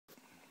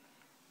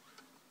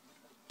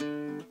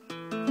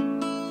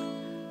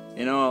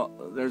You know,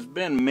 there's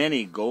been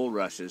many gold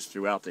rushes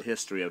throughout the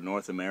history of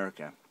North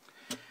America,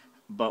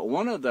 but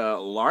one of the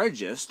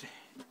largest,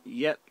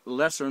 yet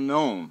lesser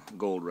known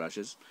gold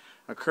rushes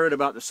occurred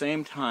about the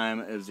same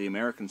time as the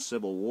American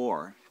Civil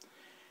War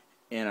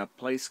in a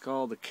place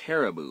called the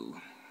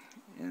Cariboo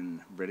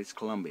in British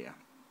Columbia.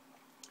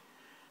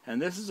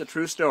 And this is a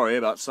true story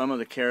about some of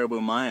the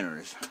Cariboo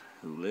miners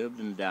who lived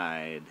and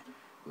died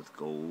with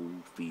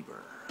gold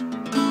fever.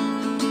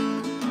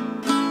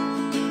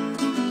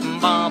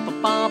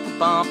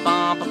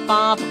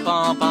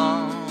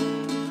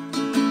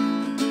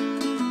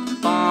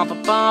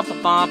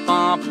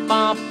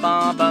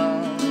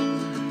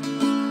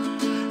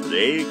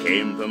 They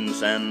came from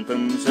San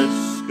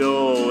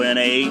Francisco in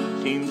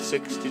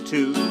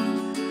 1862.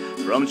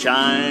 From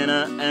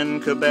China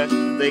and Quebec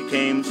they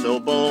came so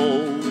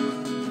bold.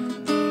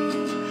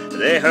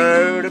 They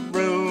heard a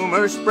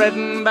rumor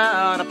spreading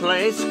about a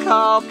place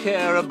called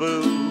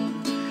Cariboo.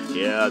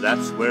 Yeah,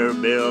 that's where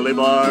Billy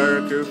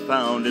Barker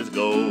found his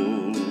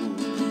gold.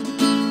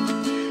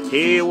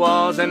 He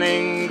was an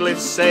English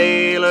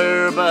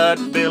sailor, but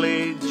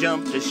Billy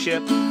jumped a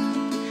ship.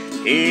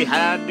 He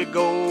had to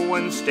go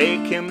and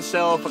stake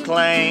himself a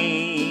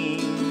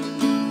claim.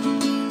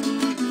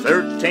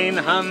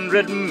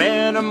 1,300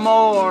 men or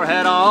more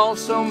had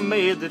also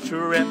made the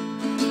trip,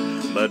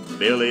 but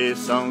Billy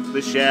sunk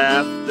the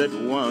shaft that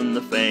won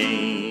the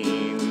fame.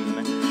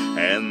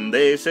 And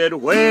they said,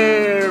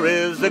 "Where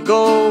is the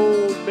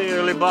gold,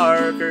 Billy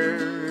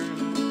Barker?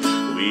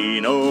 We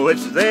know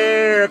it's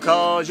there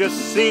 'cause your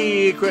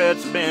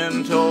secret's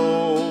been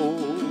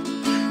told."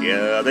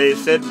 Yeah, they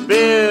said,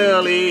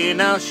 "Billy,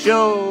 now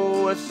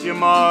show us your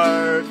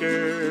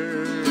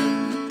marker.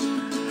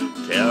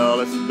 Tell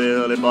us,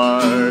 Billy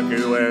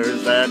Barker,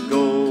 where's that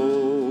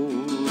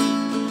gold?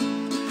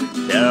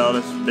 Tell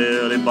us,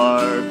 Billy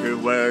Barker,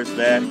 where's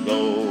that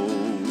gold?"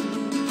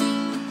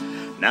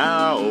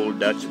 Now old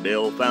Dutch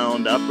Bill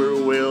found Upper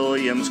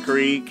Williams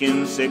Creek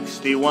in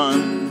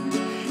 '61.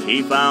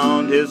 He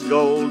found his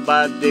gold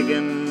by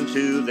digging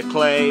to the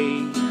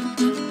clay.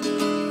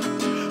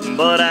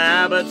 But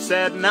Abbott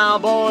said, "Now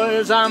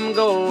boys, I'm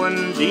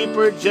going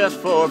deeper just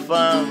for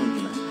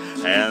fun."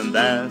 And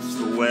that's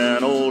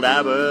when old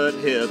Abbott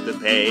hit the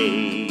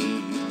pay.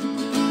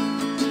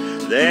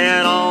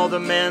 Then all the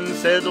men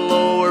said,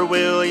 "Lower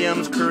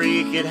Williams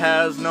Creek, it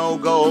has no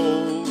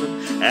gold,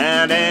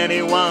 and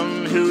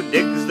anyone who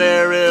digs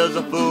there is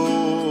a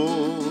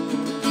fool."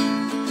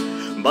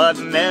 But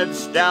Ned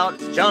Stout,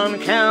 John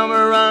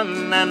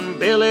Cameron, and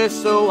Billy,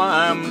 so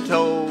I'm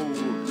told,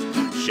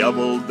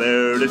 shoveled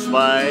there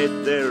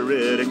despite their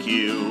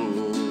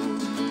ridicule.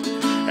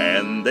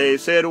 And they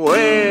said,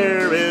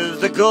 "Where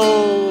is the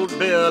gold,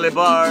 Billy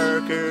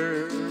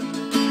Barker?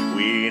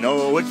 We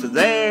know it's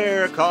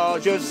there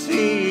 'cause your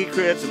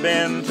secret's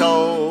been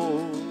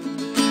told."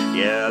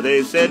 Yeah,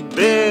 they said,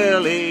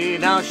 "Billy,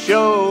 now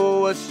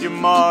show us your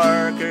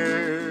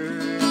marker.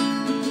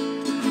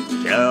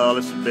 Tell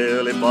us,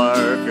 Billy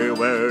Barker,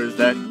 where's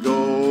that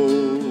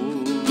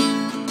gold?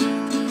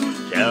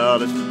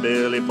 Tell us,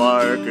 Billy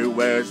Barker,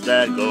 where's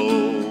that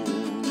gold?"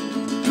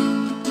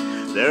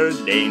 There's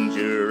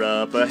danger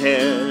up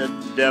ahead,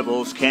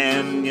 Devil's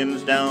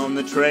Canyon's down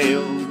the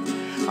trail.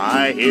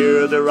 I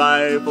hear the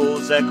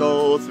rifles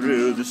echo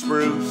through the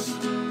spruce.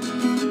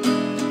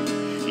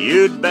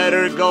 You'd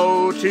better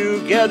go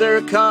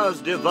together 'cause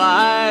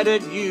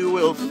divided you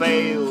will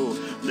fail.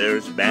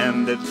 There's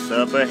bandits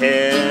up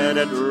ahead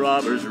at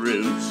Robber's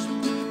Roost.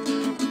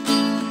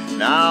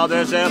 Now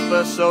there's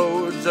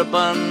episodes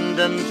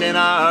abundant in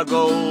our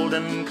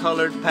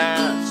golden-colored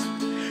past,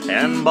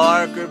 and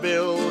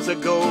Barkerville's a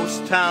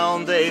ghost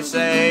town, they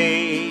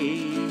say.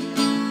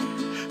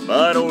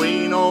 But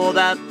we know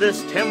that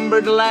this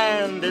timbered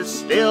land is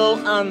still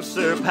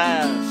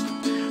unsurpassed.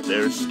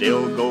 There's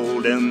still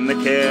gold in the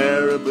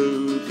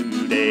Cariboo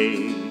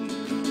today.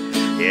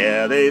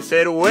 Yeah, they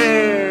said,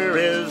 "Where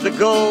is the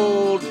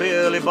gold,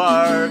 Billy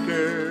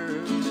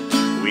Barker?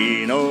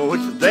 We know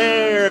it's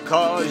there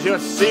 'cause your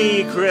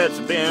secret's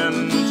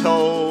been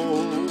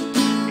told."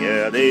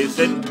 Yeah, they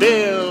said,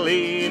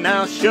 "Billy,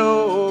 now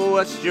show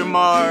us your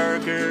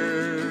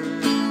marker.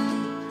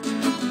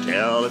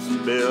 Tell us,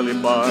 Billy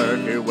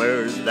Barker,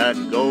 where's that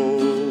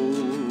gold?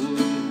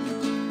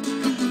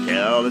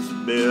 Tell us,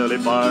 Billy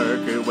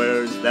Barker,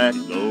 where's that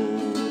gold?"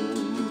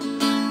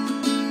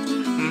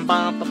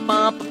 Ba ba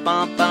ba ba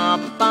ba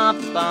ba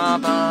ba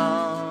ba.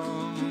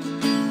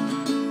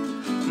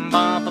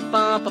 Ba ba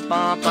ba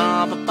ba ba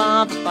ba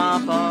ba ba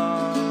ba.